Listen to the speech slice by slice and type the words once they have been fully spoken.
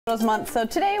Month. So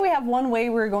today we have one way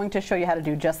we're going to show you how to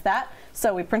do just that.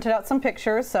 So we printed out some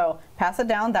pictures, so pass it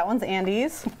down. That one's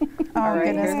Andy's. All right,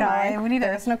 goodness, mine. We need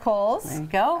there's Nicole's. There you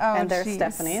go. And there's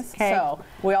Stephanie's. Okay. So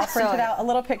we all printed out a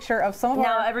little picture of some of our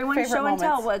Now everyone favorite show and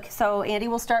moments. tell. So Andy,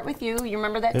 we'll start with you. You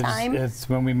remember that time? It's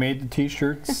when we made the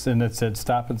T-shirts and it said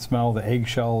 "Stop and smell the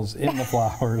eggshells in the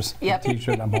flowers." Yep. The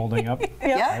T-shirt I'm holding up.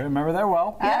 Yep. I remember that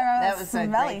well. Yeah, that was a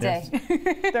smelly great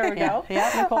day. There we go. Yeah.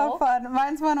 How Nicole. fun.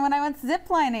 Mine's one when I went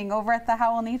ziplining over at the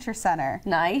Howell Nature Center.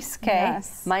 Nice. Okay.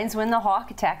 Yes. Mine's when the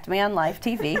hawk attacked me on live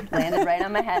TV, landed right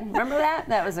on my head. Remember that?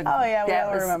 That was a. Oh, yeah, we that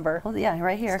all was- remember. Oh, yeah,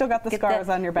 right here. Still got the Get scars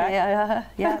that- on your back.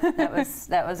 Yeah.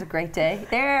 That was a great day.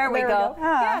 There we we go. go.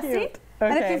 Ah, Yeah. See.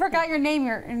 And if Okay. you forgot your name,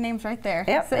 your name's right there.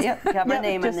 Yep. Got my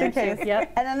name just in there in case. too.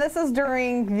 Yep. And then this is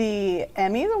during the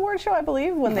Emmys award show, I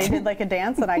believe, when they did like a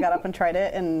dance, and I got up and tried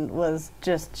it and was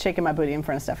just shaking my booty in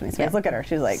front of Stephanie's face. Yeah. Look at her.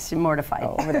 She's like, She's mortified.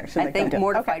 Oh, over there. She's I like, think "Don't do it."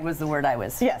 mortified Okay. was the word I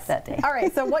was. Yes. That day. All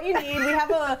right, so what you need, we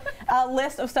have a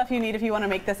list of stuff you need if you want to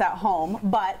make this at home,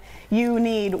 but you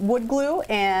need wood glue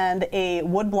and a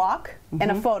wood block and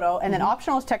a photo, and then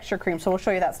optional is texture cream, so we'll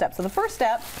show you that step. So the first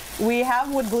step, we have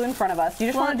wood glue in front of us. You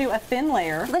just want to do a thin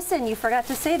layer. Listen, you forgot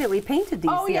to say that we painted these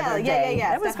the other day. Yeah.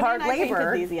 That was Stephanie hard and I painted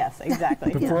labor. these, yes,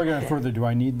 exactly. Before I go further, do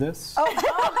I need this?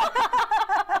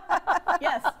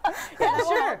 Yes. Yeah,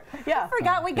 sure. Yeah. I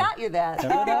forgot we got you that.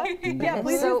 Yeah,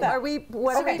 please So do that. are we?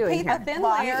 What are we doing A here? thin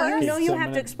layer. You know you So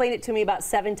have to explain it to me about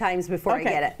 7 times before I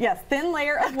get it. Yes, thin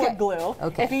layer of wood glue.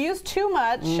 Okay. If you use too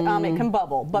much, it can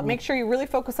bubble. But make sure you really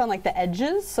focus on like the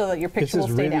edges so that your This picture will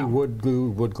is stay really down. wood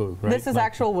glue, right? This is Like-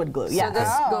 actual wood glue. So Yes. this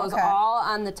goes okay. all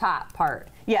on the top part.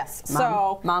 Yes. Mom?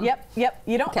 So. Mom? Yep.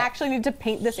 You don't Okay. actually need to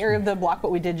paint this area of the block,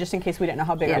 but we did just in case we didn't know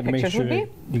how big Yeah. our And make pictures sure would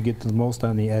be. you get the most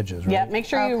on the edges, right? Yeah, make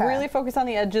sure you Okay. really focus on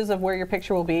the edges of where your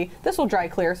picture will be. This will dry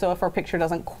clear, so if our picture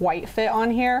doesn't quite fit on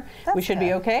here, we That's should be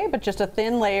good. okay, but just a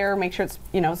thin layer, make sure it's,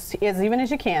 as even as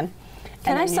you can.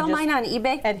 Can I sell mine on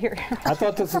eBay? Adhere. I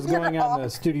thought this was going on the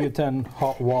Studio 10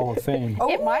 Wall of Fame.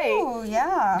 It might. Oh,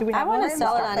 yeah. Do we I have want one? to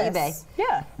sell it on Office. eBay.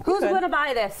 Yeah. Who's good. going to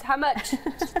buy this? How much?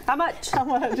 How much? How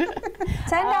much? $10.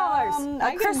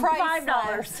 I A crisp can-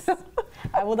 $5.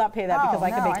 I will not pay that because Oh, I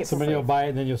can no, make I it. Somebody will buy it,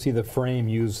 and then you'll see the frame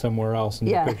used somewhere else, and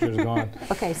Yeah. the picture's gone.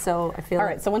 Okay, so I feel. All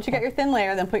right, so once you get your thin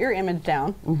layer, then put your image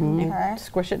down and Okay.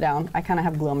 squish it down. I kind of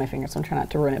have glue on my fingers, so I'm trying not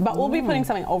to ruin it. But we'll be putting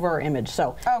something over our image,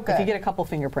 so Oh, if good. you get a couple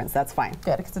fingerprints, that's fine.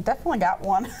 Good, because I definitely got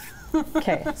one.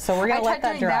 Okay, so we're I gonna let tried that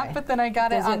doing dry. that, but then I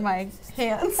got Does it on it- my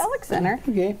hands. That looks thinner.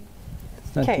 Okay.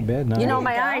 It's not Okay. too bad now. You know There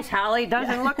my you go. eyes, Holly.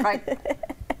 Doesn't look right.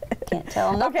 Can't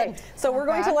tell nothing. Okay, so we're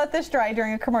going to Okay. let this dry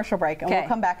during a commercial break, and we'll Okay.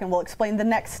 come back and we'll explain the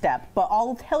next step. But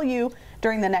I'll tell you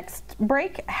during the next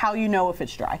break how you know if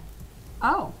it's dry.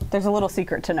 Oh. There's a little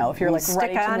secret to know if you're like Stick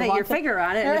ready to on move it, on your to- finger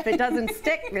on it, and if it doesn't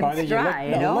stick, Why it's did you dry.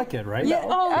 lick, You know. lick it, right? Yeah.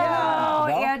 Oh,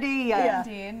 No? Andy. Yeah.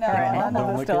 Indeed. No, All right, no, I'll no. hold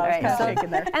it lick still. I was Right, kind of so- shaking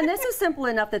there. and this is simple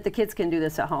enough that the kids can do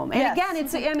this at home. And Yes. again,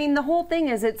 it's, I mean, the whole thing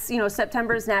is it's,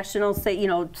 September is National Save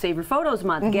Your Photos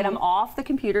Month. Get them off the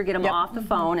computer, get them Yep. off the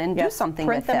phone, and do Yes, something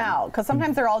print with them out, because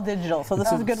sometimes they're all digital, so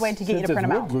this is a good way to get you to Since print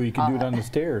it's them wood out. glue, you can do it on the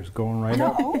stairs, going right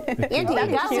up. Andy, you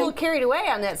got a little carried away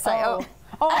on that side. Oh.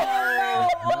 Oh,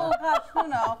 gosh,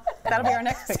 no. That'll be our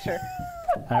next picture.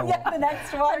 I will. The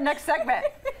next Our one. next segment.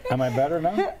 Am I better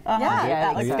now? Yeah,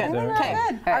 that looks Yeah, good. there. Okay.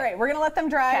 Good. All right, we're gonna let them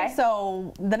dry. Okay.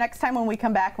 So the next time when we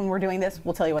come back, when we're doing this,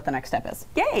 we'll tell you what the next step is.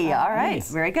 Yay, all right.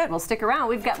 Very good. Well, stick around.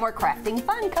 We've got more crafting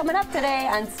fun coming up today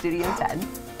on Studio 10.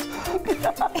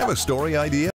 Have a story idea?